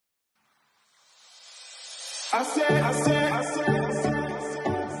Welcome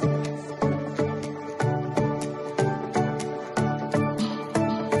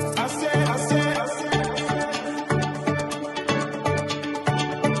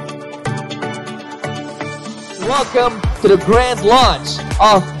to the grand launch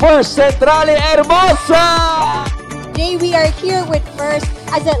of PHirst Centrale Hermosa! Today we are here with PHirst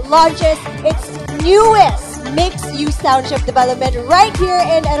as it launches its newest mixed-use township development right here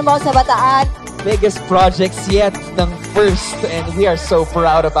in Hermosa, Bataan. Biggest projects yet ng PHirst, and we are so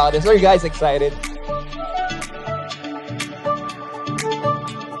proud about this. Are you guys excited?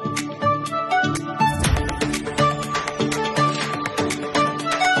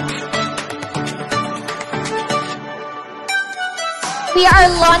 We are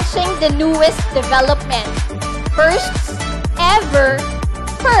launching the newest development, first ever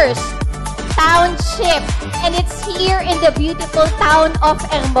PHirst Township, and it's here in the beautiful town of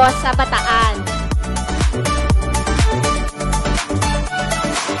Hermosa, Bataan.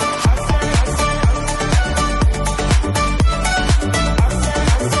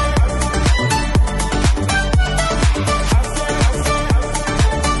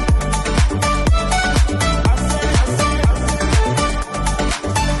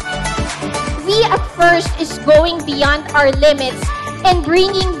 PHirst is going beyond our limits and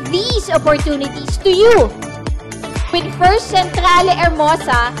bringing these opportunities to you. With PHirst Centrale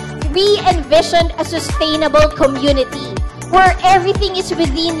Hermosa, we envisioned a sustainable community where everything is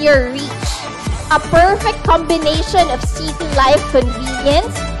within your reach. A perfect combination of city life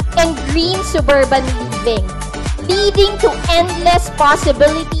convenience and green suburban living, leading to endless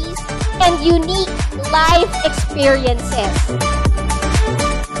possibilities and unique life experiences.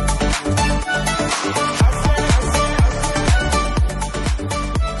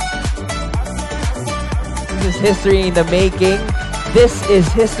 This is history in the making. This is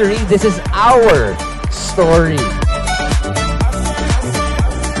history. This is our story.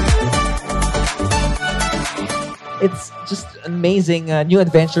 It's just an amazing new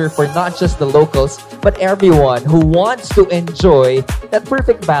adventure for not just the locals, but everyone who wants to enjoy that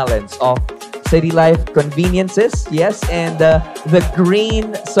perfect balance of city life conveniences, yes, and the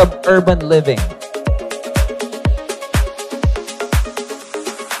green suburban living.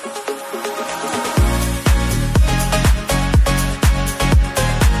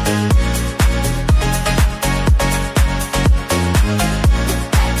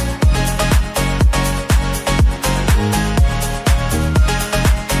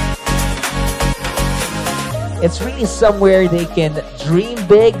 It's really somewhere they can dream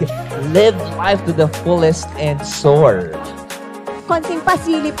big, live life to the fullest, and soar. Konting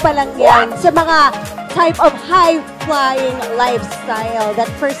pasilip pa lang yan sa mga type of high-flying lifestyle that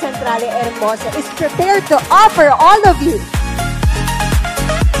PHirst Centrale Hermosa is prepared to offer all of you.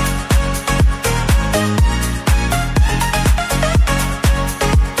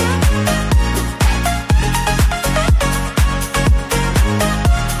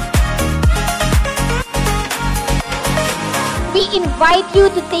 We invite you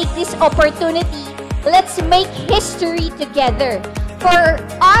to take this opportunity. Let's make history together for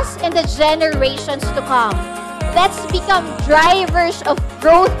us and the generations to come. Let's become drivers of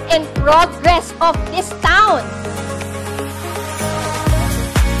growth and progress of this town.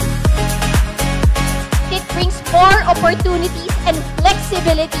 It brings more opportunities and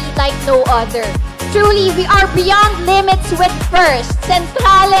flexibility like no other. Truly, we are beyond limits with PHirst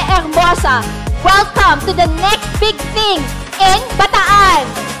Centrale Hermosa. Welcome to the next big thing in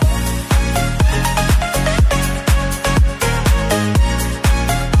Bataan!